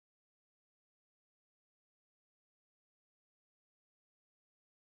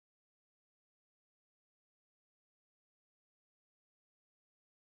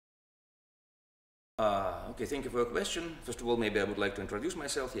Okay, thank you for your question. First of all, maybe I would like to introduce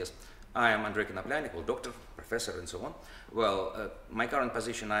myself. Yes, I am Andrey Konoplyanik, or doctor, professor, and so on. Well, my current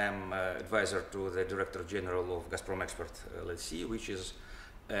position, I am advisor to the Director General of Gazprom Expert LLC, which is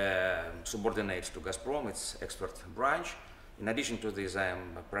subordinate to Gazprom, its expert branch. In addition to this, I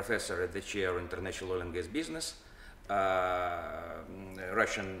am a professor at the chair of International Oil and Gas Business,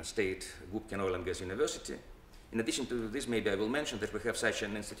 Russian state Gubkin Oil and Gas University. In addition to this, maybe I will mention that we have such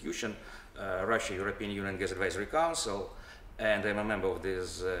an institution, Russia European Union Gas Advisory Council, and I'm a member of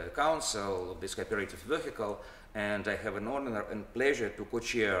this council, of this cooperative vehicle, and I have an honor and pleasure to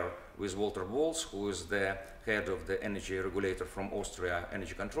co-chair with Walter Walls, who is the head of the energy regulator from Austria,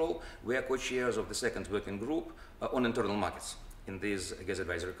 Energy Control. We are co-chairs of the second working group on internal markets in this Gas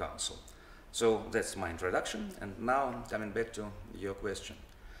Advisory Council. So that's my introduction, and now coming back to your question.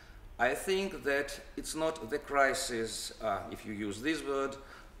 I think that it's not the crisis, if you use this word,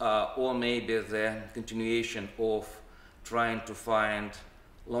 or maybe the continuation of trying to find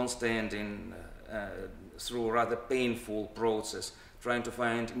long-standing, through a rather painful process, trying to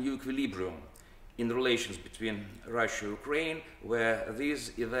find new equilibrium in the relations between Russia and Ukraine, where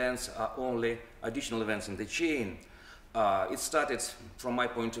these events are only additional events in the chain. It started, from my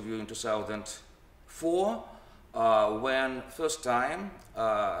point of view, in 2004, when first time,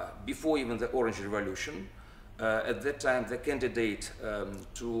 before even the Orange Revolution, at that time the candidate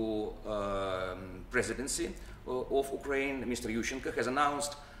to presidency of Ukraine, Mr. Yushchenko, has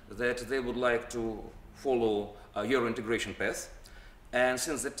announced that they would like to follow a Euro integration path. And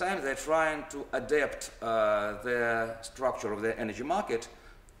since that time they're trying to adapt the structure of the energy market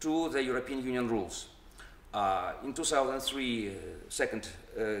to the European Union rules. In 2003, second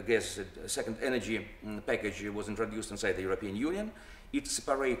energy package was introduced inside the European Union. It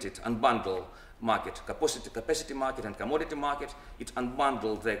separated, unbundled market, capacity market and commodity market. It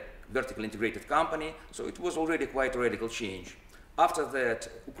unbundled the vertically integrated company, so it was already quite a radical change. After that,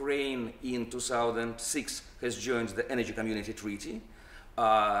 Ukraine in 2006 has joined the Energy Community Treaty,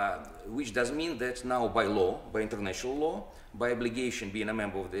 which does mean that now by law, by international law, by obligation being a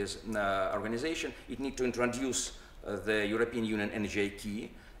member of this organization, it needs to introduce the European Union Energy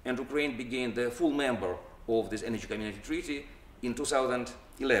Key, and Ukraine became the full member of this Energy Community Treaty in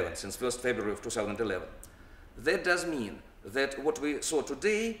 2011, since 1st February of 2011. That does mean that what we saw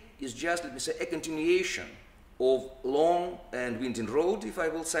today is just, let me say, a continuation of long and winding road, if I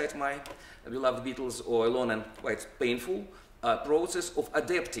will cite my beloved Beatles, or a long and quite painful process of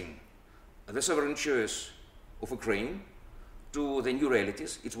adapting the sovereign choice of Ukraine to the new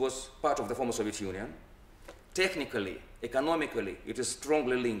realities. It was part of the former Soviet Union. Technically, economically, it is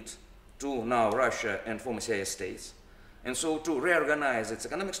strongly linked to now Russia and former CIS states. And so to reorganize its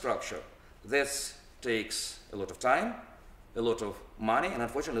economic structure, that takes a lot of time, a lot of money, and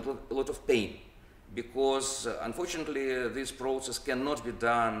unfortunately a lot of pain, because unfortunately this process cannot be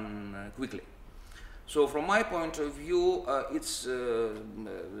done quickly. So from my point of view, it's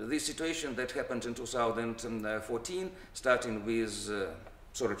this situation that happened in 2014, starting with,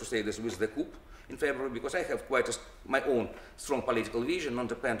 sorry to say this, with the coup in February, because I have quite my own strong political vision,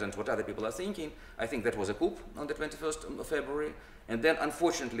 non-dependent what other people are thinking. I think that was a coup on the 21st of February. And then,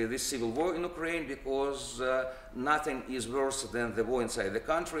 unfortunately, this civil war in Ukraine, because nothing is worse than the war inside the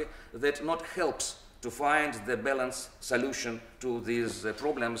country, that not helps to find the balanced solution to these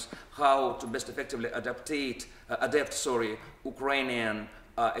problems, how to best effectively adapt Ukrainian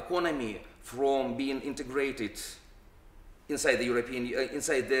economy from being integrated inside the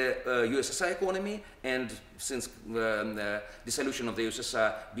USSR economy, and since the dissolution of the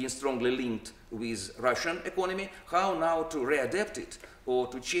USSR being strongly linked with Russian economy, how now to readapt it or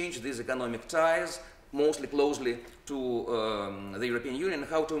to change these economic ties mostly closely to the European Union,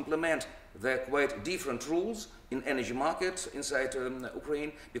 how to implement the quite different rules in energy markets inside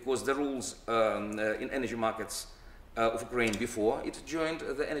Ukraine, because the rules in energy markets of Ukraine before it joined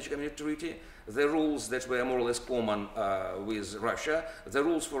the Energy Community Treaty, the rules that were more or less common with Russia, the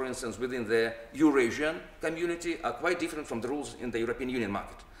rules, for instance, within the Eurasian community are quite different from the rules in the European Union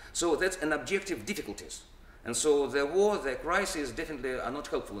market. So that's an objective difficulties. And so the war, the crisis definitely are not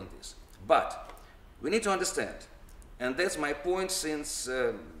helpful in this. But we need to understand, and that's my point since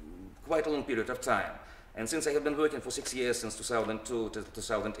quite a long period of time. And since I have been working for 6 years, since 2002 to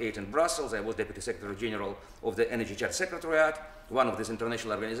 2008 in Brussels, I was Deputy Secretary General of the Energy Charter Secretariat, one of these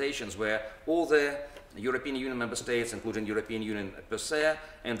international organizations where all the European Union member states, including European Union per se,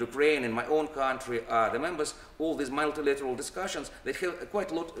 and Ukraine and my own country are the members. All these multilateral discussions, they have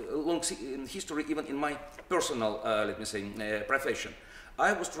quite a long history, even in my personal, let me say, profession.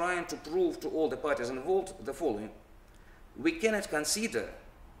 I was trying to prove to all the parties involved the following. We cannot consider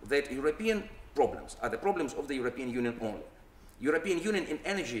that European problems are the problems of the European Union only. European Union in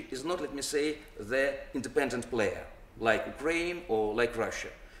energy is not, let me say, the independent player, like Ukraine or like Russia.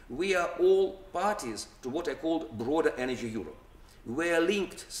 We are all parties to what I call broader energy Europe. We are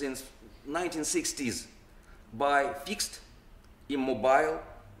linked since 1960s by fixed, immobile,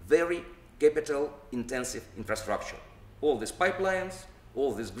 very capital-intensive infrastructure. All these pipelines,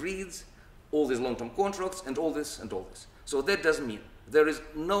 all these grids, all these long-term contracts, and all this and all this. So that does mean there is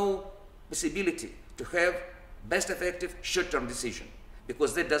no possibility to have best effective short-term decision,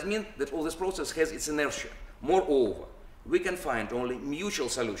 because that does mean that all this process has its inertia. Moreover, we can find only mutual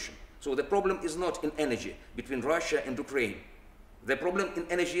solution. So the problem is not in energy between Russia and Ukraine. The problem in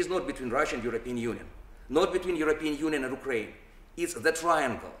energy is not between Russia and European Union, not between European Union and Ukraine. It's the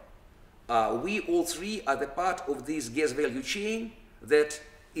triangle. We all three are the part of this gas value chain that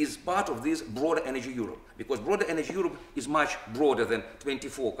is part of this broader energy Europe, because broader energy Europe is much broader than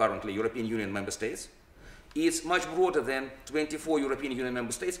 24 currently European Union member states. It's much broader than 24 European Union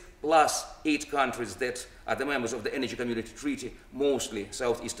member states, plus 8 countries that are the members of the Energy Community Treaty, mostly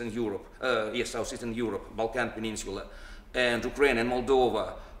Southeastern Europe, Southeastern Europe, Balkan Peninsula, and Ukraine and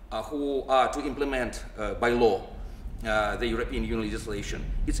Moldova, who are to implement by law the European Union legislation.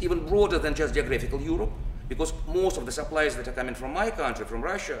 It's even broader than just geographical Europe, because most of the supplies that are coming from my country, from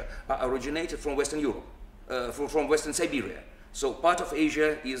Russia, are originated from Western Europe, from Western Siberia. So part of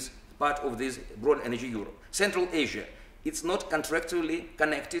Asia is part of this broad energy Europe. Central Asia, it's not contractually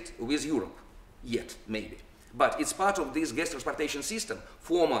connected with Europe yet, maybe, but it's part of this gas transportation system,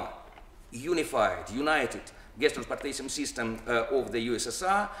 former unified, united gas transportation system of the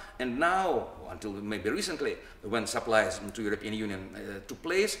USSR, and now, until maybe recently, when supplies to European Union took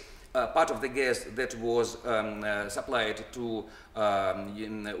place, part of the gas that was supplied to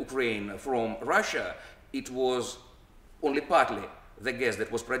Ukraine from Russia, it was only partly the gas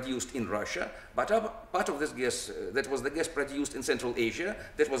that was produced in Russia, but part of this gas, that was the gas produced in Central Asia,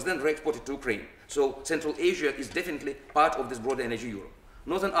 that was then re-exported to Ukraine. So Central Asia is definitely part of this broader energy Europe.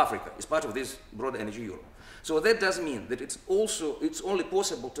 Northern Africa is part of this broader energy Europe. So that does mean that it's only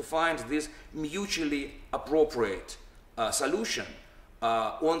possible to find this mutually appropriate solution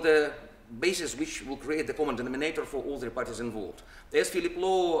on the basis which will create the common denominator for all the parties involved. As Philip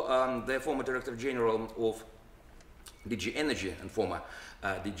Lowe, the former Director General of DG Energy and former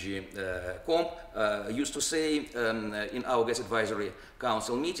DG Comp, used to say in our Gas Advisory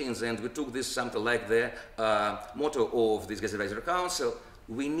Council meetings, and we took this something like the motto of this Gas Advisory Council: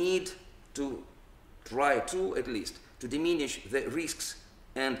 we need to try to, at least, to diminish the risks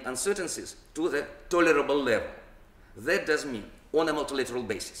and uncertainties to the tolerable level. That does mean on a multilateral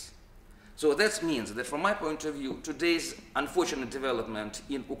basis. So that means that from my point of view, today's unfortunate development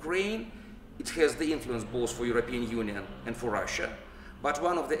in Ukraine, it has the influence both for European Union and for Russia. But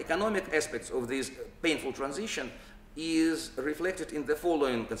one of the economic aspects of this painful transition is reflected in the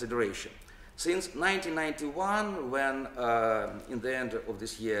following consideration. Since 1991, when in the end of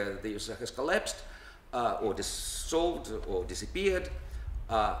this year the USSR has collapsed or dissolved or disappeared,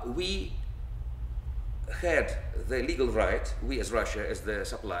 we had the legal right, we as Russia, as the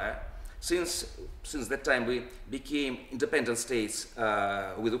supplier, since that time we became independent states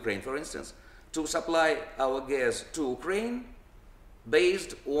with Ukraine, for instance, to supply our gas to Ukraine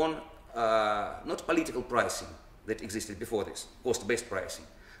based on not political pricing that existed before this, cost-based pricing,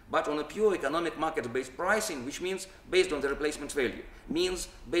 but on a pure economic market-based pricing, which means based on the replacement value, means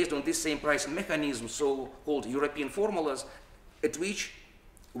based on this same pricing mechanism, so-called European formulas, at which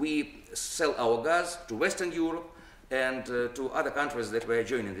we sell our gas to Western Europe and to other countries that were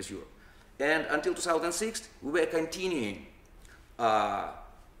joining this Europe. And until 2006, we were continuing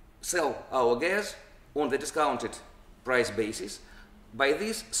sell our gas on the discounted price basis. By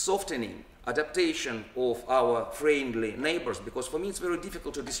this softening adaptation of our friendly neighbors, because for me it's very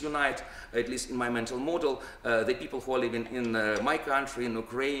difficult to disunite, at least in my mental model, the people who are living in my country, in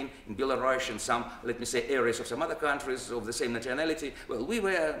Ukraine, in Belarus, and some, let me say, areas of some other countries of the same nationality. Well, we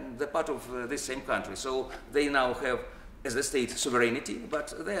were the part of this same country, so they now have, as the state, sovereignty,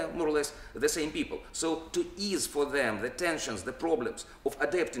 but they're more or less the same people. So to ease for them the tensions, the problems of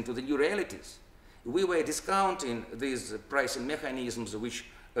adapting to the new realities, we were discounting these pricing mechanisms which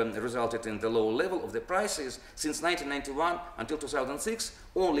resulted in the low level of the prices since 1991 until 2006,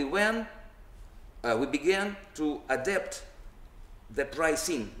 only when we began to adapt the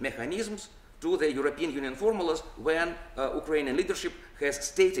pricing mechanisms to the European Union formulas, when Ukrainian leadership has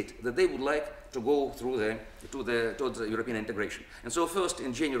stated that they would like to go through towards the European integration. And so first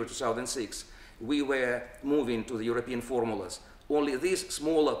in January 2006, we were moving to the European formulas. Only this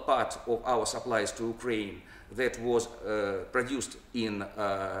smaller part of our supplies to Ukraine that was produced in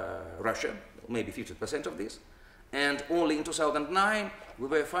Russia, maybe 50% of this. And only in 2009, we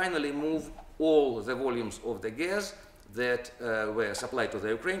were finally moved all the volumes of the gas that were supplied to the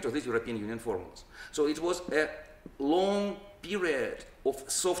Ukraine to these European Union formulas. So it was a long period of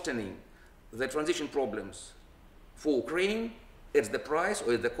softening the transition problems for Ukraine at the price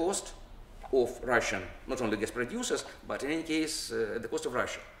or at the cost of Russian, not only gas producers, but in any case, at the cost of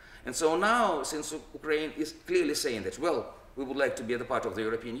Russia. And so now, since Ukraine is clearly saying that, well, we would like to be a part of the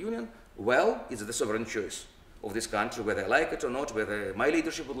European Union, well, it's the sovereign choice of this country, whether I like it or not, whether my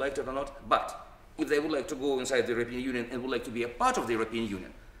leadership would like it or not. But if they would like to go inside the European Union and would like to be a part of the European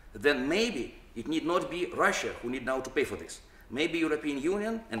Union, then maybe it need not be Russia who need now to pay for this. Maybe European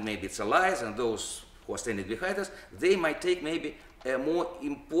Union, and maybe its allies and those who are standing behind us, they might take maybe a more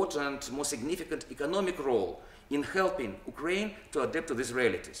important, more significant economic role in helping Ukraine to adapt to these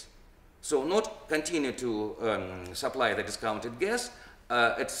realities. So not continue to supply the discounted gas,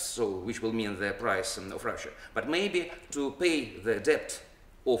 which will mean the price of Russia, but maybe to pay the debt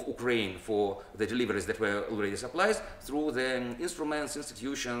of Ukraine for the deliveries that were already supplied through the instruments,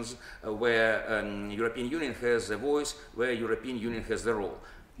 institutions where European Union has a voice, where European Union has the role.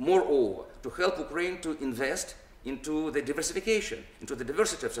 Moreover, to help Ukraine to invest into the diversification, into the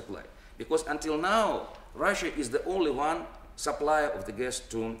diversity of supply, because until now, Russia is the only one supplier of the gas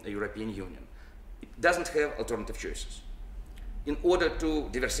to the European Union. It doesn't have alternative choices. In order to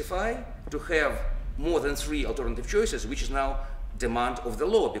diversify, to have more than 3 alternative choices, which is now demand of the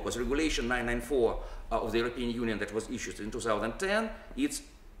law, because Regulation 994 of the European Union that was issued in 2010, it's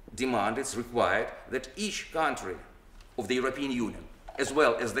demand, it's required that each country of the European Union, as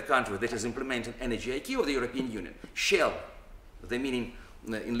well as the country that is implementing energy IQ of the European Union, shall, the meaning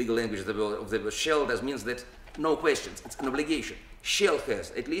in legal language of the word shall does means that no questions, it's an obligation, shall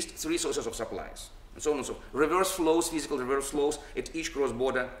has at least 3 sources of supplies, and so on and so forth. Reverse flows, physical reverse flows at each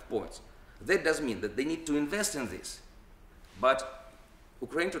cross-border points. That does mean that they need to invest in this. But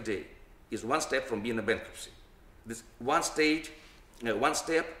Ukraine today is one step from being a bankruptcy. This one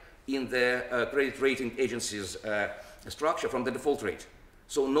step in the credit rating agencies' structure from the default rate.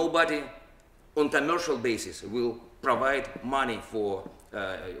 So nobody on commercial basis will provide money for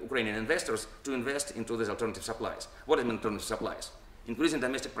Ukrainian investors to invest into these alternative supplies. What are alternative supplies? Increasing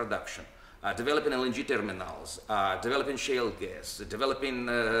domestic production, developing LNG terminals, developing shale gas, developing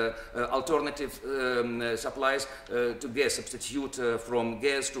alternative supplies to gas, substitute from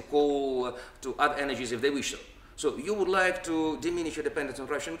gas to coal, to other energies if they wish so. So you would like to diminish your dependence on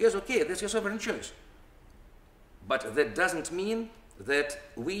Russian gas, okay, that's your sovereign choice. But that doesn't mean that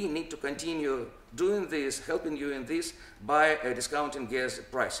we need to continue doing this, helping you in this by discounting gas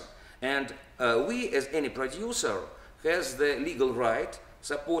pricing. And we, as any producer, has the legal right,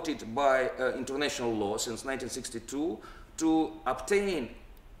 supported by international law since 1962, to obtain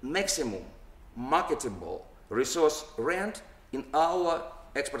maximum marketable resource rent in our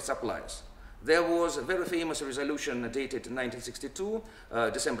export supplies. There was a very famous resolution dated in 1962,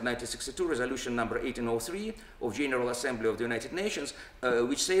 December 1962, resolution number 1803 of General Assembly of the United Nations,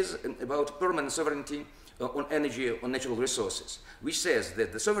 which says about permanent sovereignty on energy, on natural resources, which says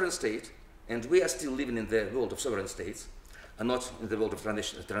that the sovereign state, and we are still living in the world of sovereign states, and not in the world of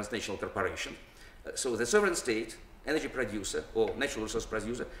transnational corporation. So the sovereign state, energy producer or natural resource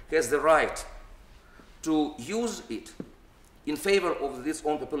producer, has the right to use it in favor of its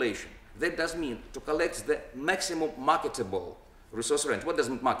own population. That does mean to collect the maximum marketable resource rent. What does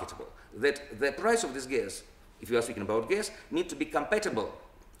mean marketable? That the price of this gas, if you are speaking about gas, need to be compatible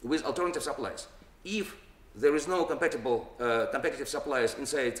with alternative supplies. If there is no competitive supplies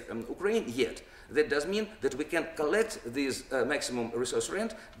inside Ukraine yet, that does mean that we can collect this maximum resource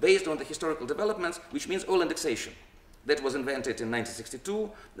rent based on the historical developments, which means oil indexation. That was invented in 1962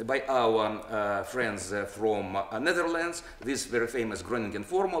 by our friends from Netherlands, this very famous Groningen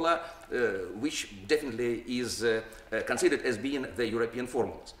formula, which definitely is considered as being the European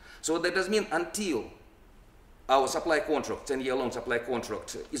formulas. So that does mean until our supply contract, 10-year long supply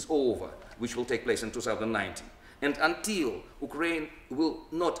contract, is over, which will take place in 2019, and until Ukraine will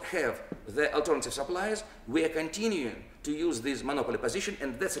not have the alternative supplies, we are continuing to use this monopoly position,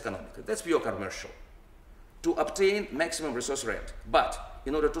 and that's economic, that's pure commercial, to obtain maximum resource rent. But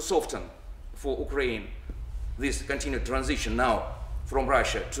in order to soften for Ukraine this continued transition now from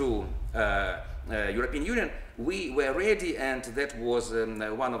Russia to European Union, we were ready, and that was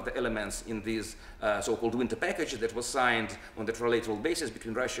one of the elements in this so-called winter package that was signed on the trilateral basis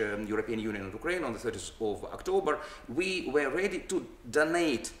between Russia, European Union and Ukraine on the 30th of October. We were ready to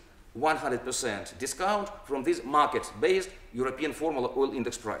donate 100% discount from this market-based European formula oil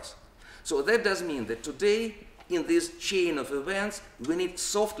index price. So that does mean that today, in this chain of events, we need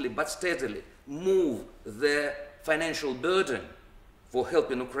softly but steadily move the financial burden for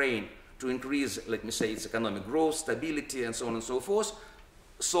helping Ukraine to increase, let me say, its economic growth, stability, and so on and so forth,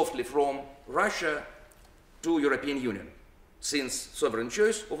 softly from Russia to European Union. Since sovereign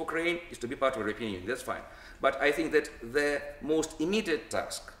choice of Ukraine is to be part of the European Union, that's fine. But I think that the most immediate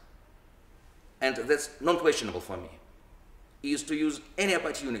task, and that's non-questionable for me, is to use any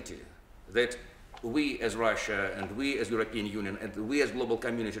opportunity that we as Russia and we as European Union and we as global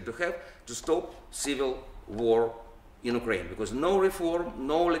community to have to stop civil war in Ukraine. Because no reform,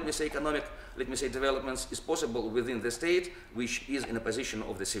 no, let me say, economic, let me say, developments is possible within the state which is in a position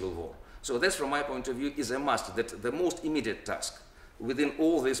of the civil war. So that's, from my point of view, is a must, that the most immediate task within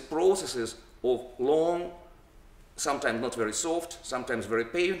all these processes of long, sometimes not very soft, sometimes very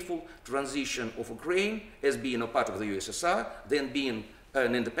painful transition of Ukraine as being a part of the USSR, then being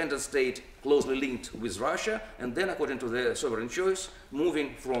an independent state closely linked with Russia, and then, according to the sovereign choice,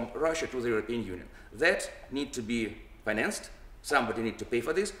 moving from Russia to the European Union. That needs to be financed. Somebody needs to pay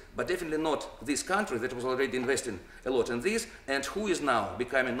for this, but definitely not this country that was already investing a lot in this, and who is now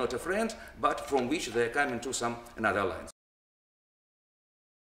becoming not a friend, but from which they are coming to some another alliance.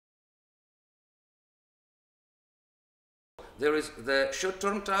 There is the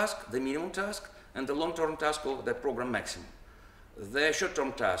short-term task, the minimum task, and the long-term task of the program maximum. The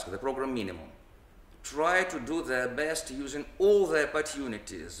short-term task, the program minimum, try to do their best using all the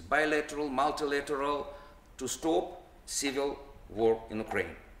opportunities, bilateral, multilateral, to stop civil war in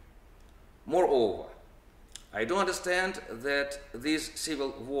Ukraine. Moreover, I do understand that this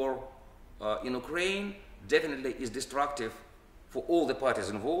civil war in Ukraine definitely is destructive for all the parties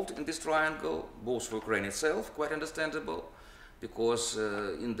involved in this triangle, both for Ukraine itself, quite understandable, because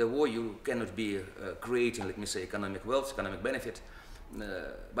in the war you cannot be creating, let me say, economic wealth, economic benefit.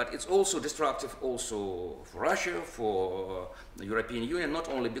 But it's also destructive also for Russia, for the European Union, not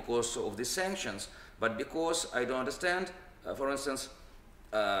only because of the sanctions, but because I don't understand, for instance,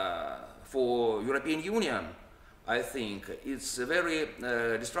 for European Union, I think it's very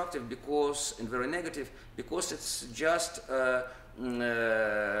destructive because, and very negative, because it's just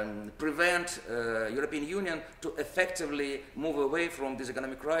prevent European Union to effectively move away from this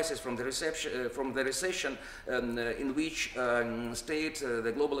economic crisis, from the recession in which state,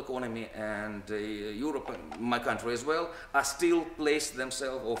 the global economy, and Europe, my country as well, are still placed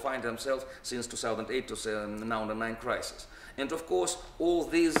themselves or find themselves since 2008 to now the 2009 crisis. And of course, all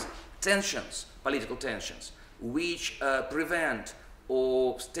these tensions, political tensions, which prevent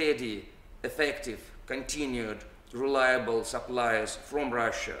or steady, effective, continued, reliable supplies from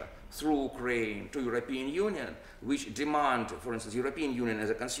Russia through Ukraine to European Union, which demand, for instance, European Union as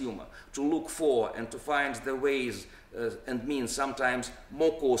a consumer to look for and to find the ways and means sometimes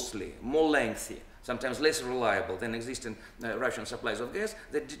more costly, more lengthy, sometimes less reliable than existing Russian supplies of gas,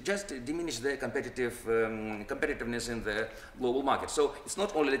 that just diminish the competitiveness in the global market. So it's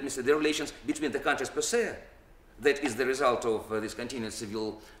not only, let me say, the relations between the countries per se that is the result of this continued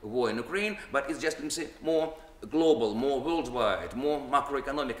civil war in Ukraine, but it's just, let me say, more global, more worldwide, more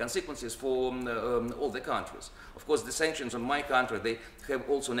macroeconomic consequences for all the countries. Of course, the sanctions on my country, they have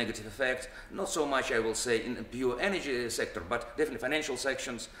also negative effects, not so much, I will say, in the pure energy sector, but definitely financial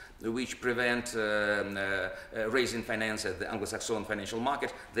sanctions which prevent raising finance at the Anglo-Saxon financial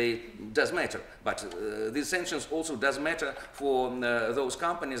market. They does matter, but these sanctions also does matter for those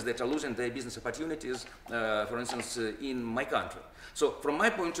companies that are losing their business opportunities, for instance, in my country. So, from my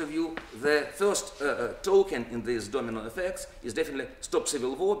point of view, the first token in these domino effects is definitely stop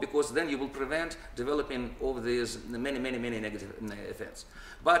civil war, because then you will prevent developing of these many negative effects.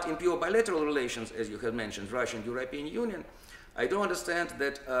 But in pure bilateral relations, as you have mentioned, Russia and European Union, I do understand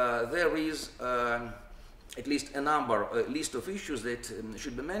that there is at least a list of issues that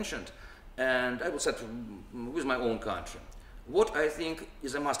should be mentioned, and I will start with my own country. What I think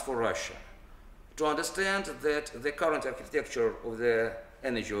is a must for Russia, to understand that the current architecture of the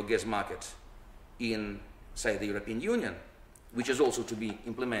energy or gas market inside the European Union, which is also to be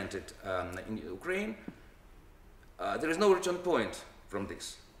implemented in Ukraine, there is no return point from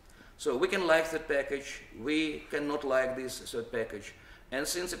this. So we can like that package, we cannot like this third package. And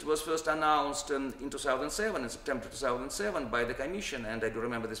since it was first announced in 2007, in September 2007, by the Commission, and I do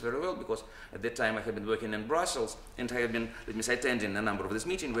remember this very well because at that time I had been working in Brussels and I had been, let me say, attending a number of this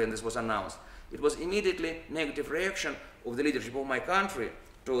meeting when this was announced. It was immediately negative reaction of the leadership of my country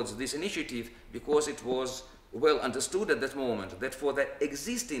towards this initiative, because it was well understood at that moment that for the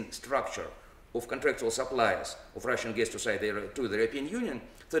existing structure of contractual supplies of Russian gas to the European Union,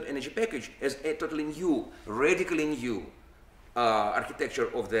 third energy package as a totally new, radically new architecture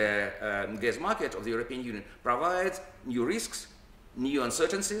of the gas market of the European Union provides new risks, new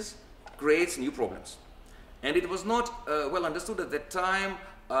uncertainties, creates new problems. And it was not well understood at that time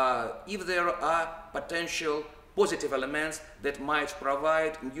if there are potential positive elements that might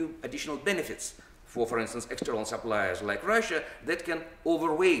provide new additional benefits for instance, external suppliers like Russia that can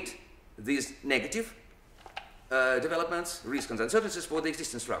overweight these negative developments, risks and uncertainties for the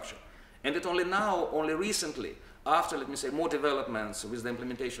existing structure. And it only now, only recently, after, let me say, more developments with the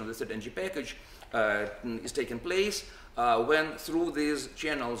implementation of the third energy package is taking place, when through these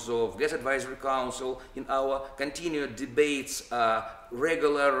channels of Gas Advisory Council, in our continued debates,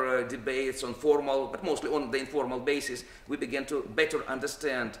 regular debates on formal, but mostly on the informal basis, we began to better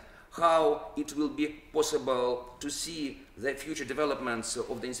understand how it will be possible to see the future developments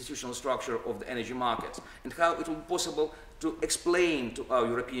of the institutional structure of the energy markets, and how it will be possible to explain to our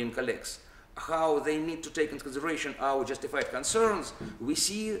European colleagues how they need to take into consideration our justified concerns. We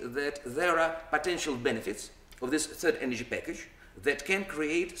see that there are potential benefits of this third energy package that can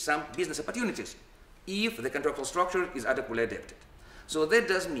create some business opportunities if the contractual structure is adequately adapted. So that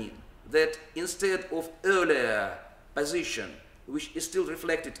does mean that instead of earlier position, which is still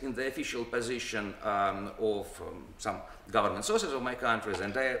reflected in the official position of some government sources of my countries,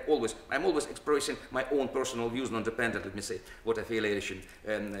 and I'm always expressing my own personal views, non-dependent, let me say, what affiliation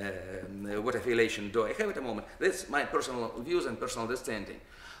do I have at the moment. That's my personal views and personal understanding.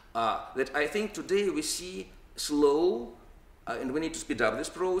 That I think today we see slow, and we need to speed up this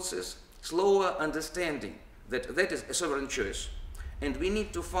process, slower understanding that that is a sovereign choice. And we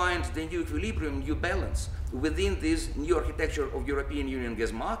need to find the new equilibrium, new balance within this new architecture of European Union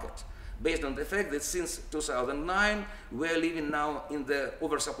gas market, based on the fact that since 2009, we're living now in the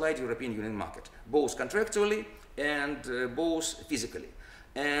oversupplied European Union market, both contractually and both physically.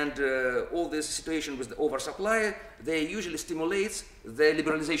 And all this situation with the oversupply, they usually stimulates the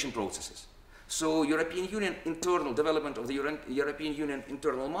liberalization processes. So European Union internal development of the European Union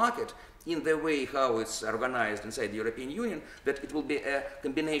internal market in the way how it's organized inside the European Union, that it will be a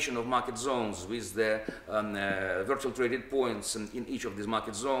combination of market zones with the virtual traded points in each of these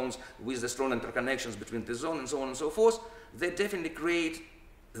market zones, with the strong interconnections between the zone and so on and so forth, they definitely create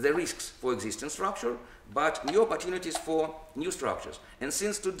the risks for existing structure, but new opportunities for new structures. And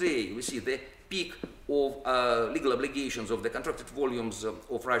since today we see the peak of legal obligations of the contracted volumes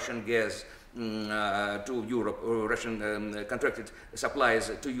of Russian gas to Europe, or Russian contracted supplies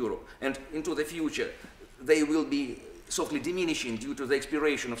to Europe, and into the future they will be softly diminishing due to the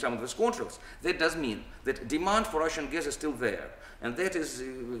expiration of some of these contracts, that does mean that demand for Russian gas is still there. And that is,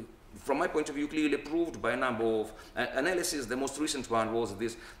 from my point of view, clearly proved by a number of analyses. The most recent one was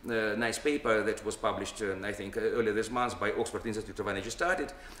this nice paper that was published, I think, earlier this month by Oxford Institute of Energy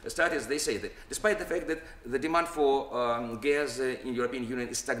Studies. They say that despite the fact that the demand for gas in European Union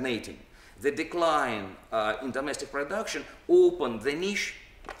is stagnating, the decline in domestic production opened the niche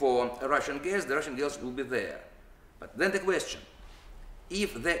for Russian gas. The Russian gas will be there. But then the question,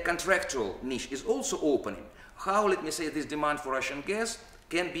 if the contractual niche is also opening, how, let me say, this demand for Russian gas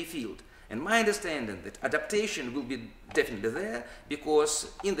can be filled? And my understanding that adaptation will be definitely there,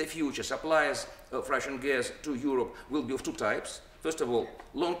 because in the future supplies of Russian gas to Europe will be of two types. First of all,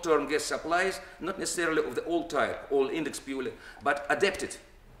 long-term gas supplies, not necessarily of the old type, old index purely, but adapted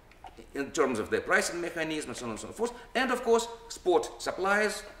in terms of the pricing mechanism and so on and so forth, and of course spot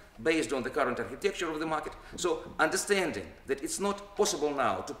supplies based on the current architecture of the market. So understanding that it's not possible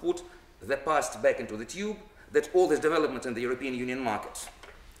now to put the past back into the tube, that all these developments in the European Union markets,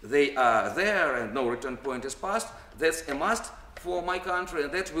 they are there and no return point is passed, that's a must for my country,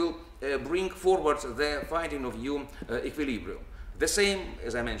 and that will bring forward the finding of new equilibrium. The same,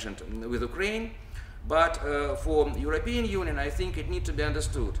 as I mentioned, with Ukraine, but for European Union, I think it needs to be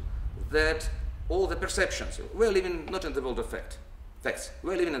understood that all the perceptions, we're living not in the world of facts,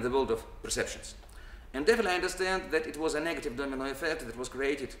 we're living in the world of perceptions. And definitely I understand that it was a negative domino effect that was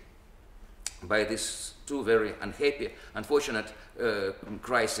created by these two very unhappy, unfortunate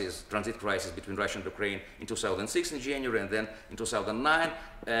transit crisis between Russia and Ukraine in 2006 in January and then in 2009.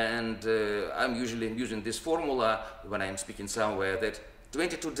 And I'm usually using this formula when I'm speaking somewhere, that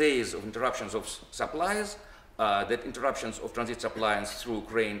 22 days of interruptions of supplies, that interruptions of transit supplies through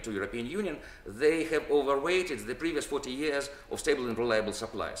Ukraine to European Union, they have overweighted the previous 40 years of stable and reliable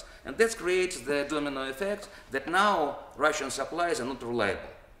supplies. And that creates the domino effect that now Russian supplies are not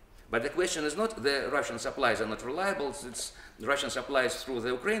reliable. But the question is not the Russian supplies are not reliable, it's the Russian supplies through the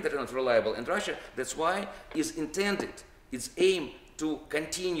Ukraine that are not reliable. And Russia, that's why, is intended, its aim to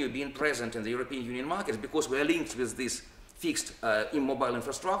continue being present in the European Union markets, because we are linked with these fixed immobile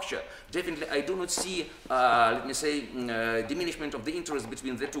infrastructure, definitely I do not see, let me say, diminishment of the interest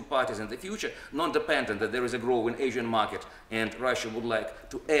between the two parties in the future, non-dependent that there is a growing Asian market and Russia would like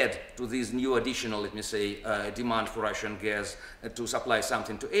to add to this new additional, let me say, demand for Russian gas to supply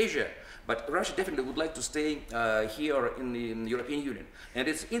something to Asia. But Russia definitely would like to stay here in the European Union. And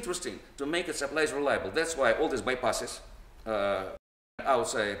it's interesting to make its supplies reliable. That's why all these bypasses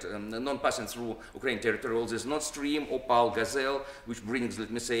outside, non-passing through Ukraine territory, all this Nord Stream, Opal, Gazelle, which brings, let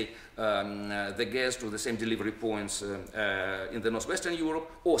me say, the gas to the same delivery points in the northwestern Europe,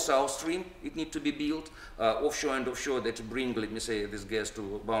 or South Stream, it needs to be built, offshore and offshore, that bring, let me say, this gas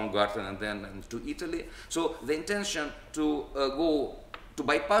to Baumgarten and then to Italy. So the intention to to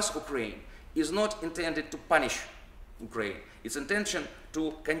bypass Ukraine is not intended to punish Ukraine. Its intention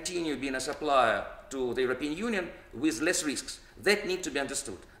to continue being a supplier to the European Union with less risks. That needs to be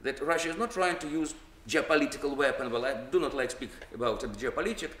understood, that Russia is not trying to use geopolitical weapon. Well, I do not like to speak about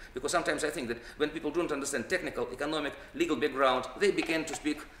geopolitics, because sometimes I think that when people don't understand technical, economic, legal background, they begin to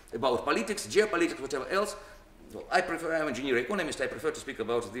speak about politics, geopolitics, whatever else. Well, I'm an engineer economist, I prefer to speak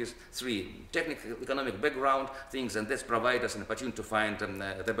about these three technical, economic background things, and that's provide us an opportunity to find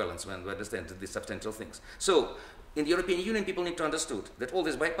the balance when we understand these substantial things. So, in the European Union, people need to understand that all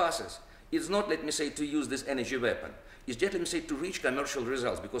these bypasses is not, let me say, to use this energy weapon. It's just, let me say, to reach commercial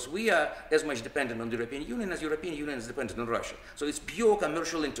results, because we are as much dependent on the European Union as the European Union is dependent on Russia. So it's pure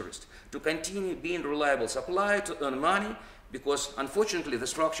commercial interest to continue being reliable supplier, to earn money, because unfortunately the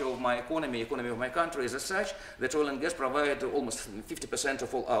structure of my economy of my country is as such that oil and gas provide almost 50%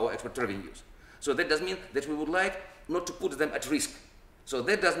 of all our export revenues. So that does mean that we would like not to put them at risk. So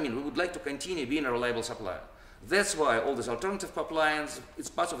that does mean we would like to continue being a reliable supplier. That's why all these alternative pipelines, it's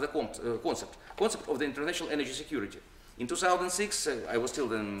part of the concept of the international energy security. In 2006, I was still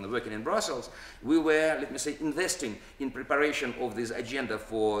then working in Brussels, we were, let me say, investing in preparation of this agenda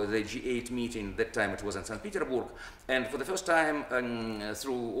for the G8 meeting. That time it was in St. Petersburg. And for the first time,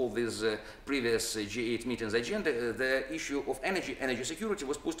 through all these previous G8 meetings agenda, the issue of energy security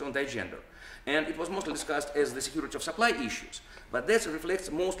was pushed on the agenda. And it was mostly discussed as the security of supply issues. But that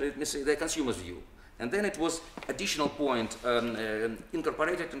reflects mostly, let me say, the consumer's view. And then it was additional point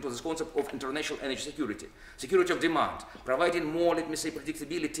incorporated into this concept of international energy security, security of demand, providing more, let me say,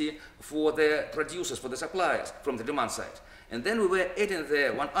 predictability for the producers, for the suppliers from the demand side. And then we were adding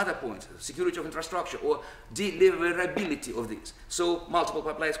there one other point, security of infrastructure or deliverability of this. So multiple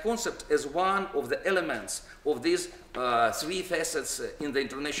pipelines concept as one of the elements of these three facets in the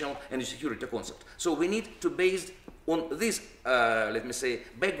international energy security concept. So we need to base on this, let me say,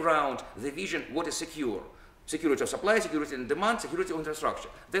 background, the vision, what is secure. Security of supply, security in demand, security of infrastructure.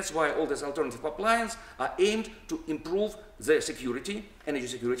 That's why all these alternative pipelines are aimed to improve the security, energy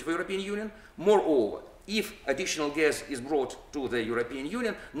security for European Union. Moreover, if additional gas is brought to the European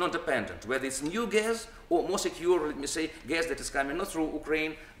Union, non-dependent, whether it's new gas or more secure, let me say, gas that is coming not through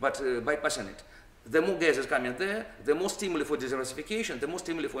Ukraine, but bypassing it. The more gas is coming there, the more stimuli for diversification, the more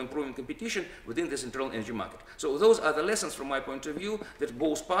stimuli for improving competition within this internal energy market. So those are the lessons from my point of view that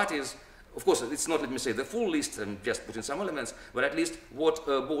both parties, of course, it's not, let me say, the full list and just put in some elements, but at least what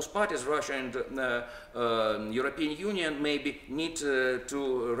both parties, Russia and European Union, maybe need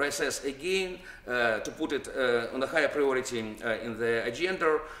to reassess again, to put it on a higher priority in the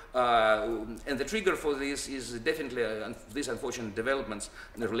agenda. And the trigger for this is definitely these unfortunate developments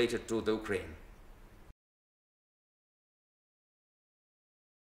related to the Ukraine.